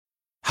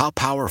How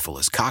powerful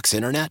is Cox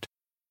Internet?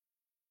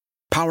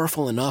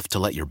 Powerful enough to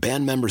let your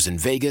band members in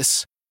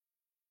Vegas,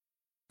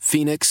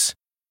 Phoenix,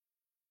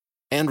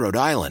 and Rhode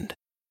Island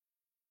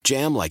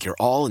jam like you're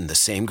all in the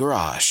same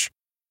garage.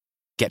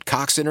 Get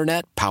Cox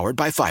Internet powered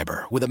by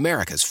fiber with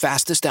America's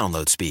fastest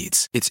download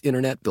speeds. It's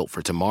internet built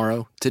for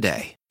tomorrow,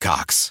 today.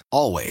 Cox,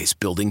 always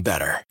building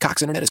better.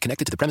 Cox Internet is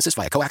connected to the premises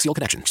via coaxial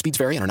connection. Speeds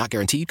vary and are not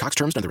guaranteed. Cox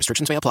terms and other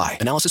restrictions may apply.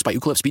 Analysis by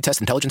Ookla Speed Test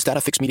Intelligence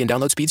Data. Fixed median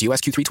download speeds. US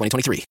Q3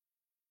 2023.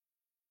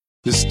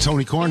 This is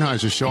Tony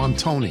Kornheiser's show. I'm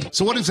Tony.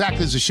 So what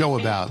exactly is the show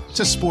about?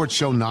 It's a sports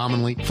show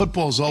nominally.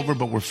 Football's over,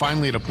 but we're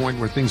finally at a point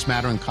where things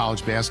matter in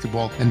college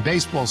basketball, and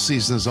baseball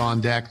season is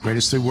on deck.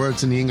 Greatest 3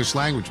 words in the English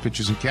language,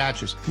 pitchers and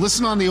catchers.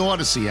 Listen on the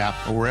Odyssey app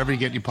or wherever you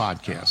get your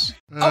podcasts.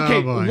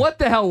 Okay, what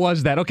the hell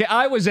was that? Okay,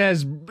 I was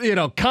as,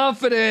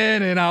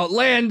 confident and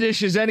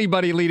outlandish as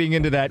anybody leading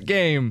into that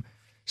game.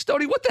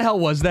 Stoney, what the hell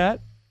was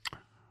that?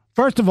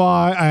 First of all,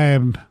 I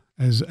am,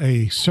 as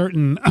a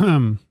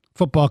certain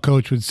football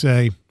coach would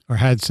say, or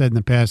had said in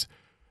the past,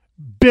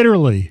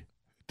 bitterly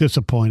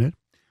disappointed.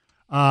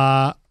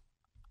 I'm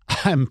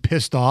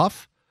pissed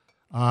off.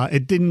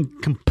 It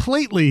didn't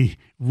completely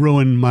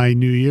ruin my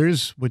New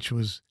Year's, which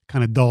was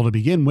kind of dull to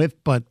begin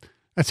with, but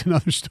that's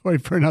another story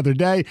for another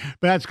day.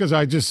 But that's because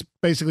I just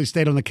basically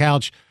stayed on the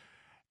couch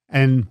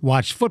and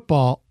watched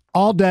football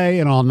all day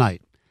and all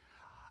night.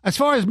 As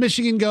far as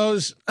Michigan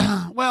goes,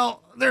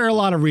 well, there are a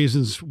lot of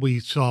reasons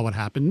we saw what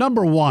happened.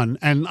 Number one,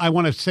 and I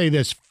want to say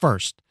this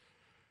first,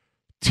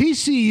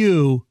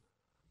 TCU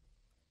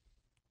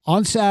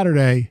on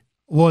Saturday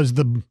was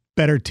the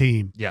better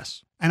team.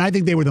 Yes. And I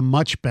think they were the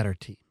much better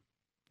team.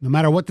 No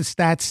matter what the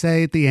stats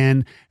say at the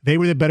end, they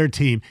were the better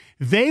team.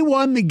 They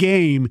won the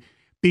game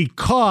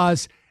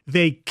because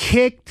they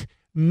kicked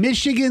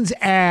Michigan's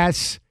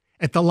ass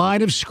at the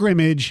line of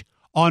scrimmage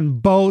on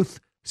both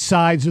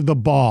sides of the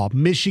ball.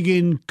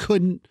 Michigan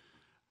couldn't,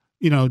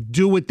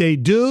 do what they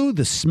do,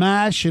 the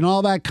smash and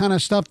all that kind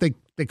of stuff.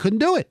 They couldn't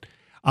do it.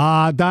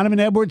 Donovan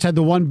Edwards had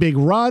the one big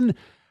run.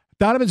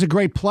 Donovan's a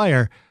great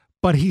player,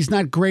 but he's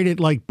not great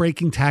at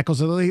breaking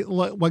tackles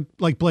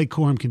like Blake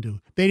Corum can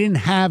do. They didn't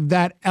have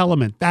that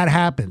element. That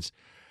happens.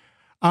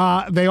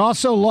 They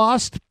also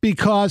lost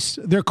because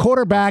their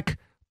quarterback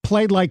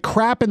played like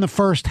crap in the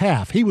first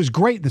half. He was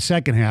great in the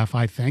second half,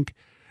 I think.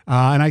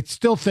 And I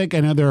still think,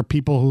 I know there are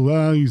people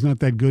who, he's not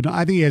that good.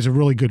 I think he has a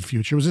really good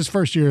future. It was his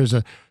first year as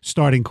a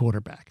starting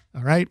quarterback.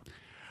 All right.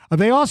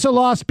 They also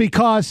lost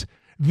because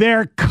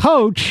their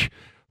coach,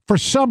 for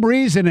some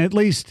reason, at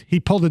least he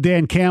pulled a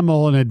Dan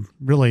Campbell and had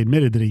really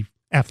admitted that he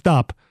effed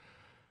up,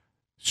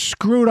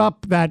 screwed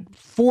up that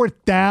 4th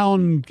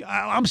down.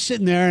 I'm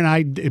sitting there and I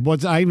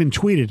even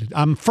tweeted,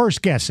 I'm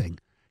first guessing,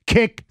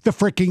 kick the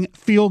freaking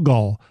field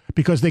goal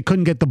because they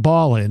couldn't get the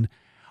ball in.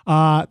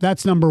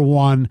 That's number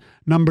one.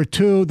 Number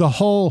two, the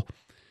whole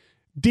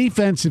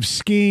defensive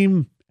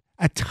scheme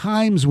at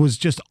times was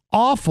just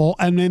awful.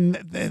 And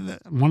then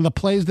one of the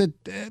plays that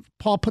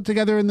Paul put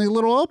together in the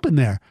little open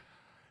there,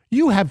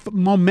 you have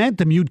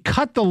momentum. You'd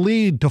cut the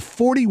lead to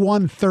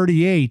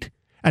 41-38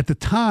 at the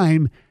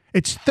time.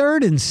 It's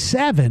 3rd and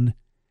 7,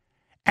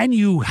 and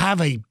you have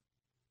a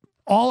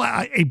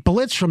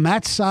blitz from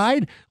that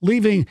side,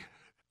 leaving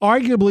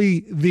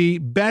arguably the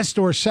best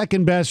or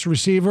second best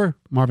receiver,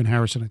 Marvin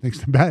Harrison, I think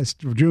is the best,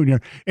 junior,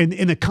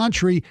 in the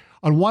country,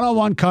 on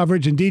one-on-one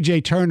coverage, and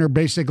DJ Turner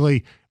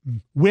basically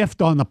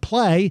whiffed on the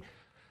play.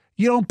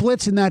 You don't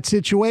blitz in that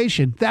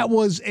situation. That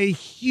was a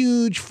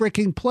huge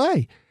freaking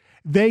play.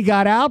 They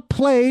got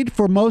outplayed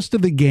for most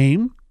of the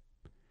game,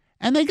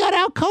 and they got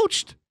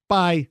outcoached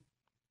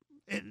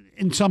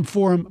in some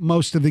form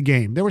most of the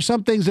game. There were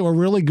some things that were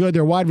really good.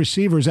 Their wide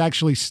receivers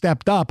actually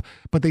stepped up,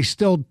 but they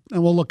still,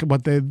 and we'll look at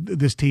what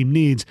this team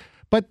needs.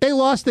 But they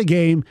lost the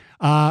game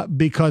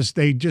because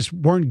they just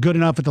weren't good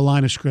enough at the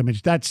line of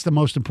scrimmage. That's the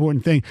most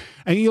important thing.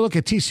 And you look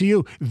at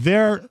TCU,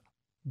 their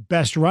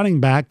best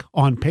running back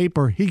on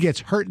paper, he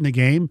gets hurt in the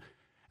game,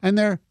 and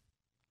their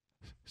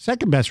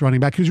second best running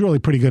back, who's really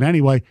pretty good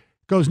anyway,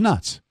 goes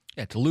nuts.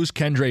 Yeah, to lose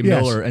Kendre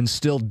Miller and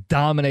still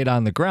dominate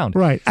on the ground.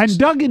 Right. And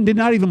Duggan did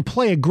not even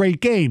play a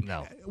great game.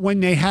 No. When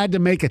they had to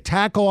make a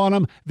tackle on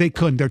him, they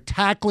couldn't. Their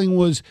tackling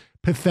was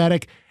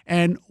pathetic.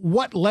 And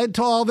what led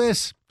to all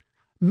this?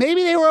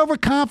 Maybe they were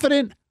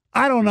overconfident.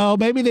 I don't know.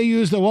 Maybe they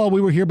used we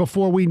were here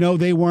before. We know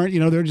they weren't.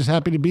 They're just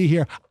happy to be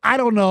here. I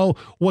don't know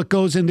what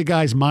goes into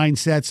guys'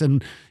 mindsets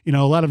and,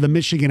 a lot of the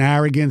Michigan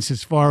arrogance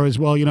as far as,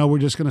 we're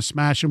just going to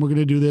smash them. We're going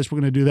to do this. We're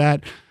going to do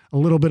that. A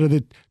little bit of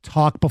the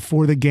talk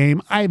before the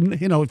game.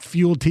 It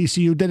fueled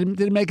TCU. Did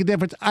it make a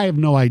difference? I have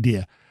no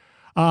idea.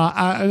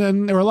 And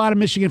then there were a lot of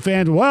Michigan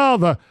fans. Well,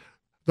 the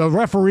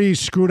referees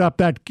screwed up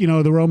that,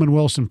 the Roman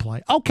Wilson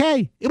play.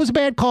 Okay, it was a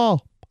bad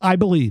call, I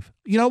believe.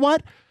 You know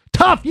what?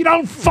 Tough. You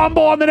don't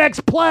fumble on the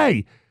next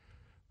play.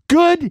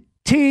 Good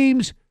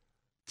teams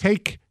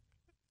take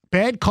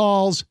bad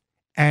calls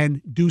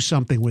and do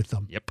something with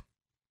them. Yep.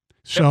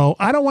 So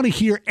I don't want to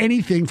hear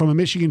anything from a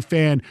Michigan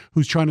fan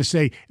who's trying to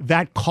say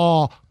that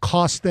call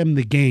cost them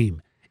the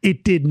game.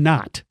 It did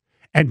not.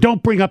 And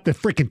don't bring up the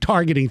freaking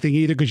targeting thing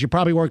either, because you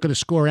probably weren't going to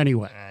score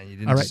anyway. You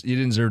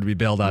didn't deserve to be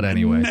bailed out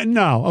anyway.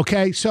 No,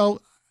 okay. So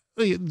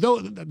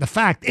the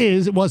fact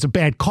is, it was a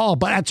bad call,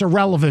 but that's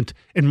irrelevant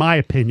in my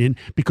opinion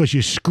because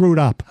you screwed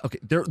up. Okay,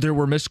 there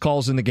were missed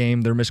calls in the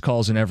game. There were missed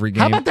calls in every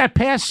game. How about that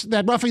pass,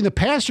 that roughing the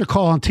passer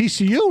call on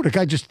TCU? The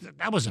guy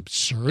that was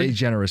absurd. A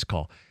generous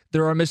call.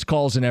 There are missed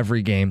calls in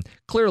every game.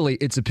 Clearly,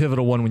 it's a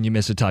pivotal one when you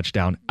miss a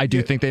touchdown. I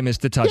do think they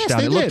missed a touchdown.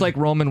 Yes, it looked like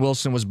Roman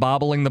Wilson was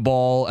bobbling the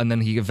ball, and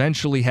then he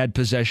eventually had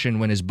possession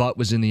when his butt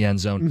was in the end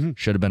zone. Mm-hmm.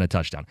 Should have been a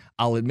touchdown.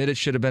 I'll admit it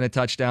should have been a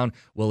touchdown.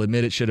 We'll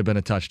admit it should have been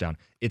a touchdown.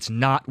 It's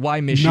not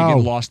why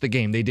Michigan lost the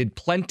game. They did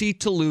plenty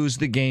to lose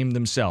the game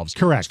themselves.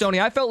 Correct. Stoney,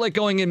 I felt like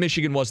going in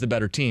Michigan was the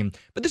better team,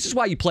 but this is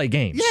why you play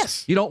games.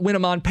 Yes. You don't win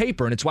them on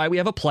paper, and it's why we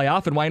have a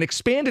playoff and why an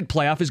expanded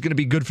playoff is going to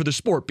be good for the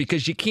sport,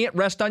 because you can't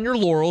rest on your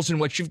laurels in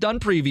what you've done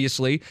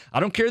previously. I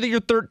don't care that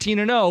you're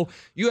 13-0.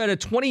 You had a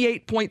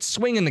 28-point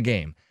swing in the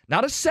game.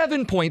 Not a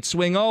 7-point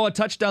swing, a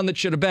touchdown that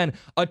should have been.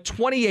 A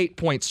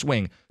 28-point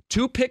swing.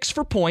 2 picks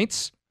for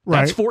points.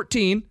 That's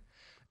 14.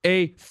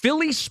 A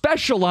Philly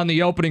special on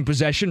the opening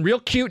possession.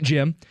 Real cute,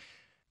 Jim.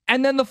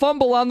 And then the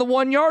fumble on the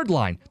 1-yard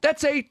line.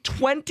 That's a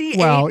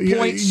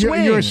 28-point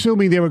swing. You're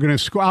assuming they were going to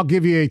score. I'll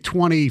give you a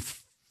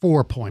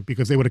 24-point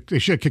because they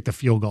should have kicked a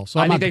field goal. So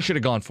I think they should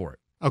have gone for it.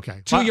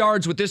 Okay. 2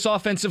 yards with this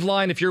offensive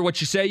line, if you're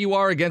what you say you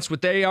are against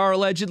what they are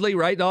allegedly,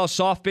 right? Oh,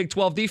 soft Big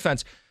 12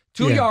 defense.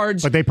 2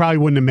 yards. But they probably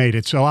wouldn't have made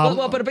it. So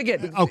but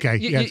again, okay.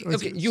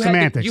 You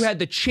Semantics. had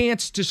the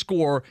chance to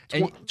score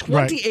a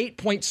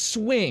 28-point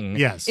swing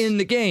in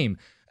the game.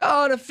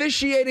 Oh, an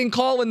officiating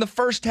call in the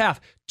first half.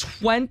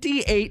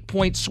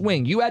 28-point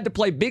swing. You had to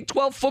play Big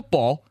 12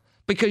 football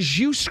because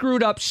you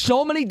screwed up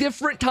so many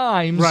different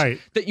times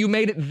that you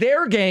made it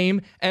their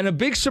game, and a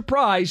big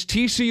surprise,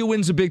 TCU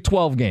wins a Big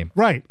 12 game.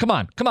 Right. Come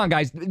on,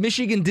 guys.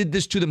 Michigan did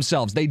this to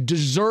themselves. They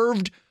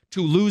deserved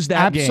to lose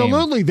that game.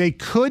 Absolutely. They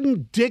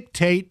couldn't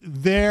dictate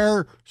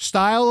their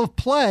style of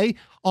play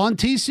on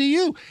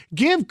TCU.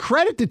 Give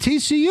credit to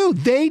TCU.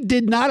 They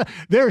did not.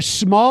 Their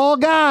small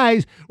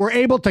guys were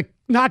able to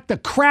knock the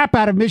crap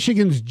out of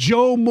Michigan's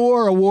Joe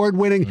Moore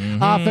award-winning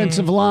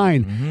offensive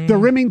line. The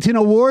Remington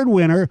Award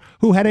winner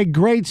who had a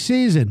great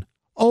season.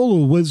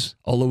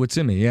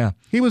 Oluwatimi, yeah.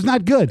 He was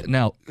not good.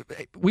 Now,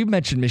 we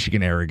mentioned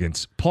Michigan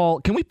arrogance.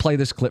 Paul, can we play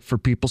this clip for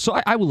people?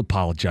 So I will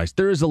apologize.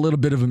 There is a little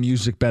bit of a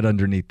music bed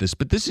underneath this,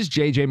 but this is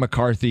J.J.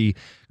 McCarthy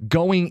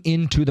going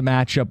into the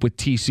matchup with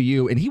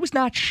TCU, and he was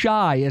not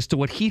shy as to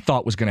what he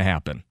thought was going to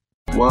happen.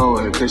 Well,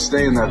 if they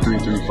stay in that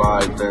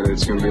 3-3-5, then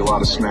it's going to be a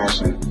lot of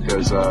smashing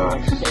because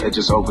it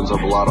just opens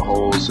up a lot of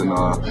holes and a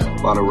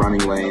lot of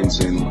running lanes,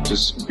 and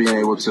just being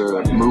able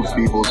to move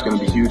people is going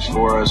to be huge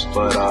for us.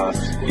 But,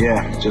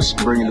 just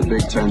bringing the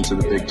Big 10 to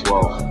the Big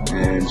 12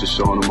 and just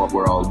showing them what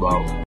we're all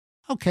about.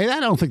 Okay, I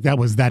don't think that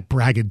was that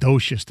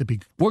braggadocious to be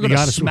We're going to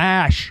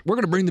smash. We're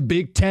going to bring the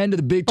Big 10 to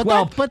the Big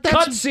 12.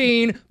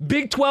 Cutscene,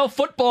 Big 12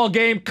 football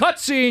game,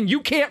 cutscene. You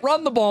can't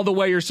run the ball the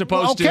way you're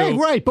supposed to. Okay,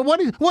 right. But what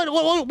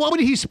was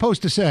he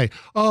supposed to say?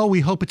 Oh,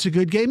 we hope it's a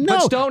good game. No.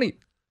 But Stoney,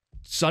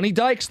 Sonny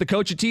Dykes, the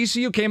coach of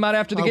TCU, came out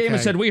after the game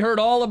and said, we heard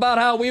all about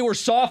how we were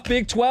soft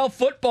Big 12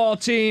 football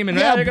team, and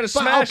now they're going to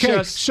smash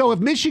us. So if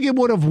Michigan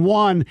would have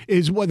won,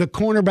 is what the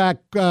cornerback,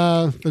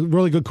 the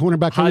really good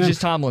cornerback, Hodges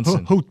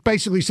Tomlinson, who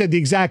basically said the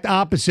exact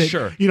opposite.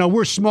 Sure. You know,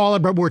 we're smaller,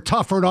 but we're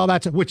tougher and all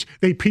that, which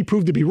he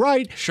proved to be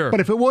right. Sure. But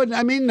if it wouldn't,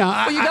 I mean, no.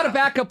 Well, you got to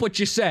back up what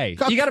you say.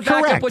 You got to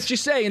back up what you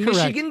say, and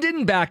Michigan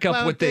didn't back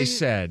up what they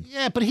said.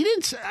 Yeah, but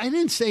I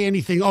didn't say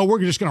anything. Oh, we're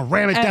just going to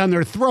ram it down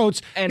their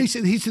throats. And he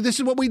said, this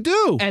is what we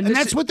do, and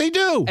that's what they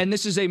do. And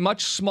this is a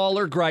much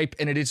smaller gripe,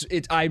 and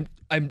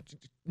I'm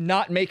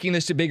not making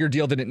this a bigger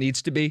deal than it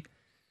needs to be.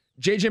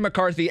 J.J.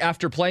 McCarthy,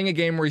 after playing a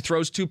game where he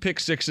throws 2 pick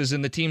sixes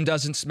and the team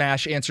doesn't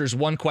smash, answers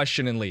one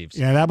question and leaves.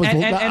 Yeah, that was.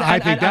 I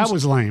think that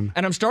was lame.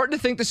 And I'm starting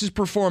to think this is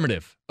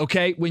performative.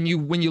 Okay, when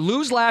you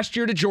lose last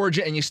year to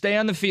Georgia and you stay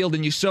on the field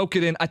and you soak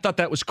it in, I thought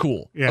that was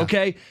cool. Yeah.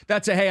 Okay,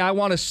 that's I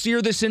want to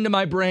sear this into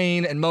my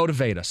brain and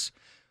motivate us.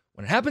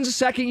 When it happens a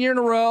second year in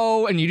a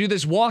row and you do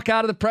this walk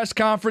out of the press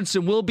conference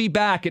and we'll be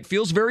back, it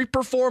feels very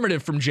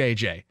performative from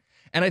JJ.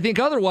 And I think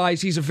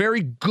otherwise he's a very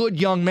good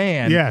young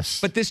man.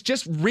 Yes. But this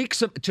just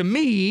reeks of, to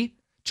me,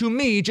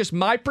 just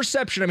my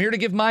perception, I'm here to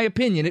give my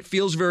opinion, it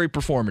feels very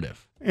performative.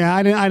 Yeah,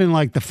 I didn't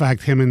like the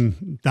fact him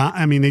and Don,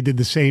 I mean, they did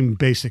the same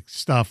basic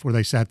stuff where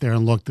they sat there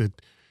and looked at,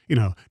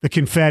 the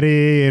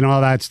confetti and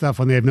all that stuff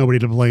when they have nobody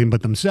to blame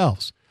but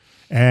themselves.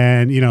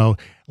 And,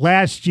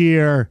 last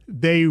year,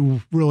 they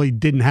really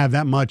didn't have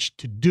that much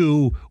to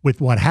do with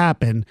what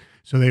happened.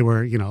 So they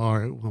were,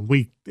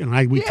 we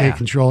take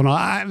control.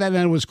 And then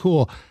it was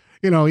cool.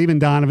 Even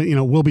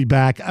Donovan, we'll be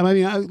back. I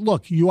mean,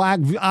 look, you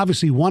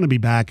obviously want to be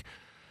back.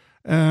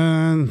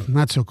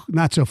 Not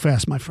so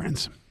fast, my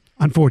friends.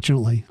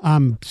 Unfortunately,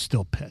 I'm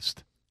still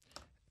pissed.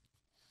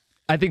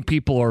 I think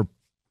people are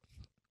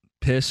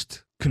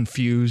pissed,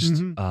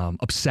 confused,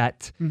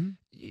 upset.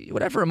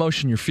 whatever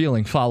emotion you're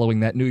feeling following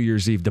that New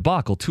Year's Eve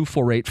debacle,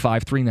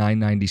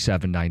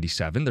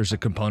 248-539-9797. There's a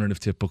component of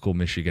typical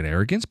Michigan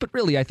arrogance, but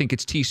really I think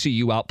it's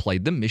TCU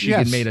outplayed them.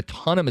 Michigan made a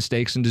ton of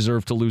mistakes and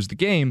deserved to lose the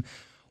game.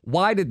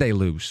 Why did they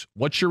lose?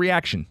 What's your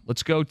reaction?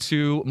 Let's go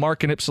to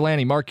Mark in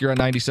Ypsilanti. Mark, you're on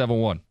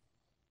 97.1.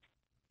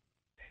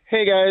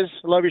 Hey, guys.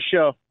 Love your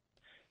show.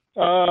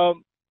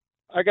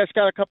 I guess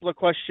got a couple of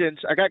questions.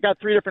 I got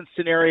three different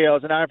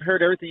scenarios, and I've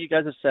heard everything you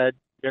guys have said.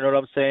 You know what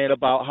I'm saying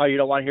about how you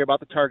don't want to hear about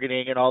the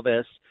targeting and all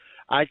this.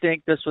 I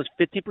think this was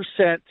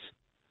 50%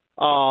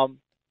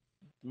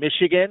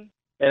 Michigan,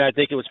 and I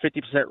think it was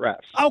 50% refs.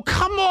 Oh,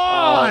 come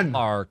on,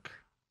 Mark.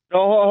 No,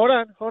 hold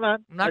on.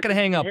 I'm not going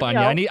to hang up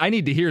on you. I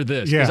need to hear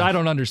this because I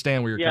don't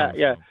understand where you're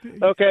coming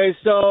from. Okay,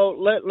 so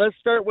let's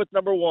start with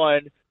number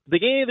one.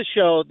 Beginning of the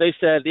show, they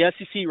said the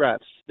SEC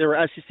refs. There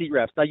were SEC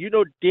refs. Now, you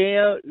know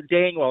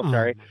dang well,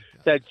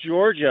 that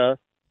Georgia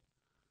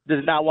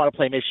does not want to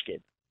play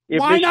Michigan. If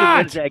Why Michigan not?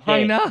 wins that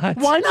game,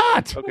 Why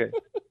not? Okay.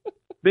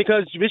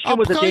 Because Michigan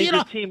was a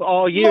dangerous team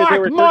all year. They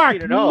were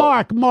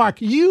 13-0.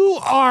 Mark, you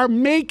are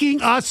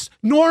making us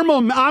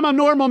normal. I'm a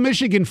normal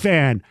Michigan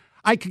fan.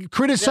 I can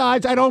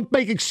criticize. I don't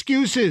make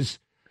excuses.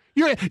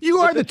 You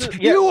are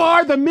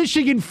the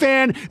Michigan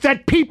fan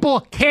that people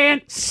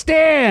can't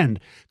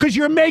stand because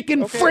you're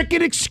making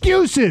freaking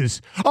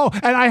excuses. Oh,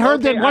 and I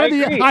heard that one of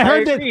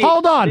the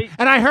hold on,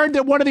 and I heard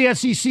that one of the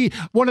SEC,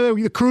 one of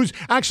the crews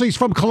actually is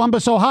from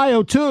Columbus,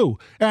 Ohio too.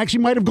 It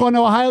actually might have gone to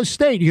Ohio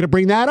State. You going to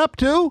bring that up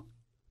too?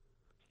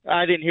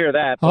 I didn't hear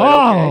that. But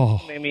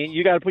okay. I mean,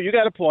 you got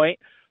a point.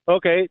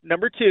 Okay,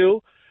 number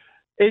two.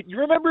 You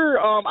remember,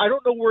 I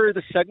don't know where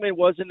the segment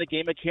was in the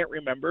game. I can't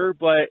remember,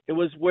 but it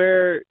was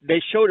where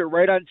they showed it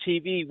right on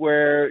TV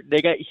where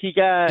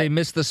they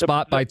missed the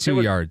spot by 2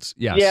 yards.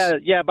 Yes.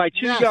 Yeah, by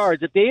 2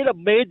 yards. If they had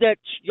made that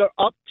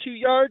up 2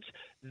 yards,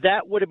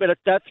 that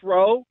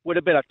throw would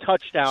have been a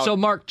touchdown. So,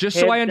 Mark, just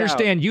so I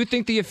understand, you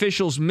think the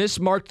officials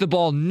mismarked the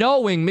ball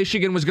knowing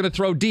Michigan was going to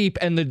throw deep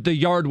and the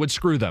yard would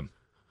screw them?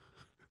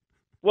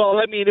 Well,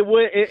 I mean,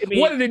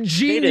 what an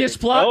ingenious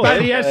plot by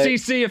the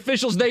SEC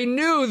officials. They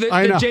knew that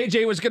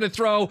JJ was going to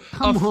throw a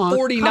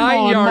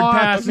 49-yard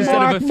pass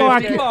instead of a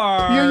 50.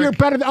 You're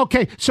better.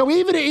 Okay, so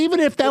even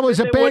if that was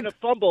a big... They wouldn't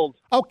have fumbled.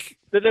 Okay.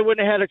 Then they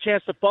wouldn't have had a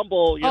chance to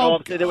fumble. You know,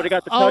 they would have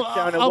got the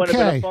touchdown and wouldn't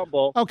have been a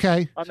fumble on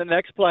the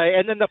next play.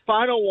 And then the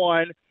final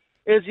one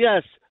is,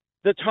 yes,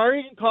 the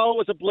targeting call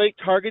was a blatant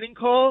targeting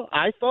call,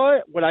 I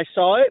thought, when I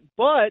saw it,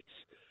 but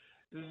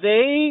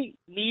they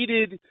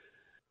needed...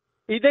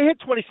 They had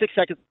 26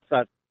 seconds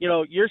left. You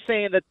know, you're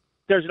saying that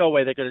there's no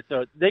way they could have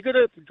thrown. They could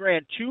have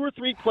ran 2 or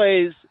 3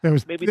 plays,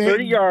 maybe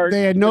 30 yards.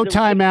 They had no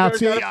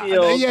timeouts.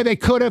 Yeah, they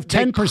could have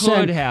 10%. They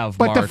could have,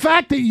 but Mark. The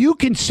fact that you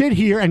can sit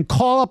here and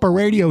call up a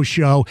radio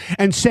show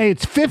and say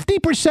it's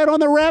 50%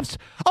 on the refs,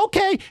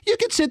 okay, you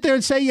can sit there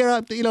and say,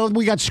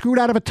 we got screwed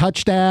out of a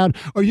touchdown,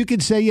 or you can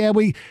say,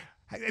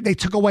 they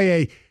took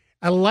away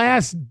a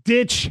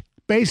last-ditch,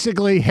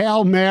 basically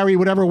Hail Mary,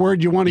 whatever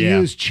word you want to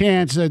use,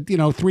 chance at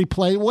 3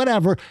 play,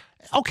 whatever.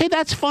 Okay,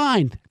 that's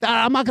fine.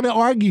 I'm not going to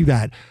argue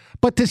that.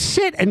 But to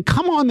sit and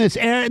come on these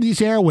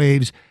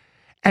airwaves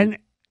and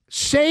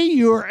say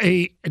you're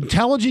an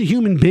intelligent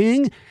human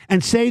being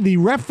and say the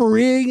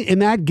refereeing in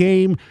that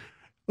game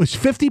was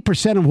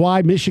 50% of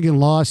why Michigan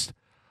lost,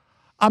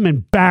 I'm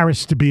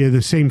embarrassed to be of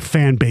the same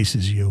fan base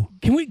as you.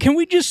 Can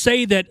we just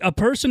say that a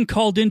person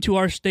called into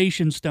our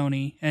station,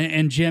 Stoney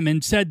and Jim,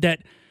 and said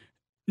that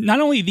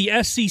not only the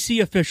SEC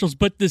officials,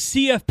 but the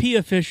CFP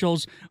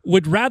officials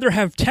would rather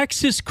have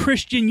Texas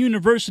Christian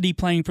University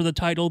playing for the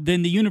title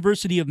than the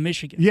University of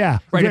Michigan. Yeah.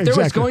 Right. Yeah, if there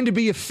was going to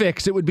be a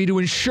fix, it would be to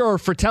ensure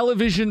for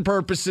television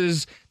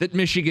purposes that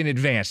Michigan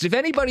advanced. If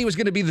anybody was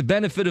going to be the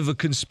benefit of a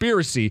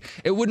conspiracy,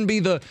 it wouldn't be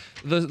the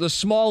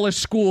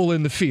smallest school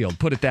in the field,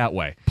 put it that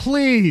way.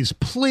 Please,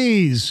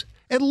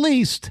 at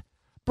least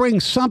bring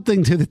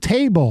something to the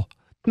table,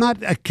 not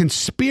a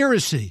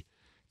conspiracy.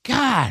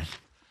 God.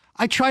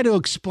 I try to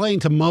explain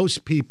to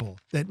most people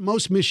that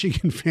most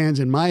Michigan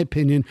fans, in my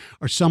opinion,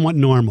 are somewhat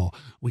normal.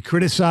 We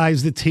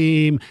criticize the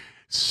team.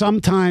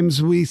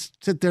 Sometimes we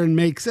sit there and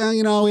make,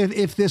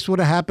 if this would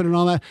have happened and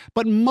all that.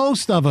 But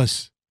most of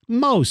us,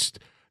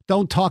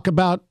 don't talk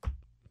about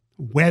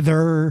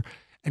weather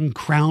and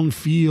Crown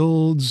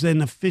Fields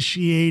and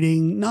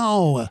officiating.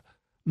 No,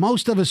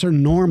 most of us are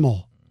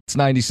normal. It's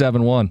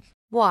 97.1.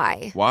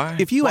 Why?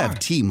 If you have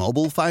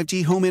T-Mobile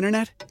 5G home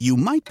internet, you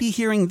might be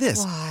hearing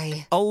this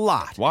a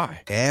lot.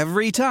 Why?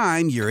 Every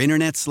time your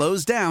internet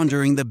slows down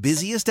during the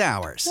busiest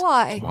hours.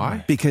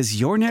 Why? Because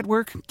your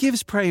network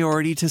gives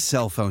priority to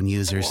cell phone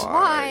users.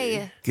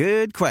 Why?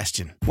 Good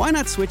question. Why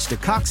not switch to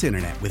Cox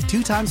Internet with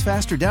 2 times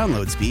faster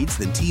download speeds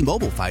than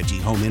T-Mobile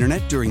 5G home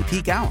internet during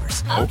peak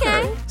hours?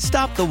 Okay.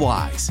 Stop the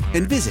whys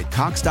and visit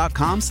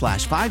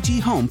cox.com/5G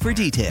home for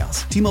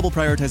details. T-Mobile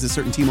prioritizes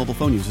certain T-Mobile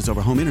phone users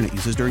over home internet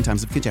users during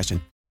times of congestion.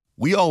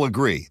 We all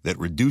agree that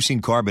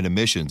reducing carbon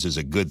emissions is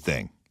a good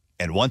thing.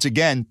 And once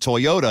again,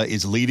 Toyota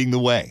is leading the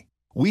way.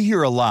 We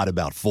hear a lot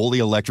about fully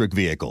electric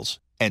vehicles,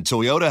 and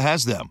Toyota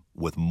has them,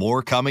 with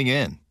more coming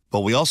in.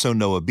 But we also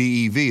know a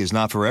BEV is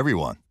not for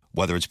everyone,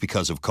 whether it's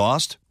because of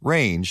cost,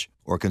 range,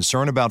 or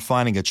concern about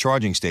finding a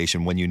charging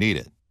station when you need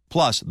it.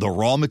 Plus, the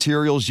raw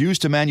materials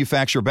used to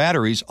manufacture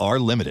batteries are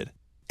limited.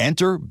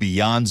 Enter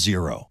Beyond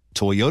Zero,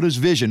 Toyota's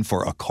vision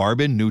for a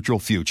carbon-neutral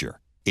future.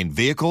 In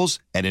vehicles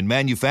and in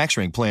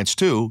manufacturing plants,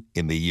 too,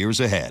 in the years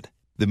ahead.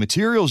 The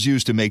materials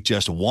used to make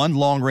just one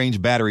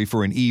long-range battery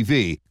for an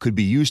EV could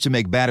be used to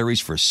make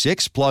batteries for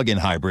 6 plug-in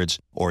hybrids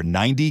or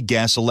 90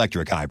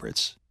 gas-electric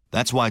hybrids.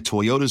 That's why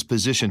Toyota's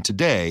position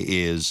today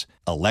is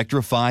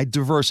electrified,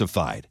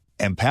 diversified,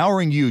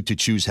 empowering you to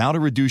choose how to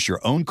reduce your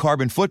own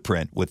carbon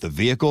footprint with the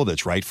vehicle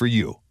that's right for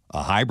you,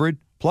 a hybrid,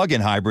 plug-in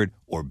hybrid,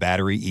 or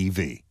battery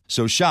EV.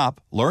 So shop,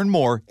 learn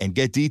more, and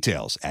get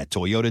details at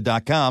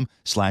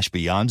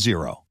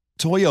toyota.com/beyond0.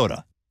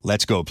 Toyota,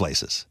 let's go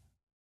places.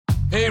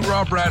 Hey,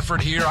 Rob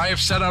Bradford here. I have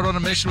set out on a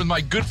mission with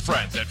my good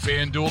friends at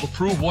FanDuel to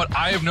prove what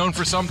I have known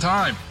for some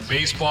time.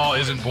 Baseball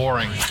isn't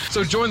boring.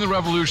 So join the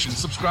revolution.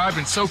 Subscribe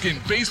and soak in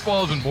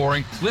Baseball Isn't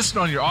Boring. Listen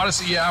on your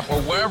Odyssey app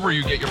or wherever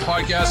you get your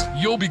podcasts.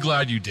 You'll be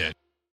glad you did.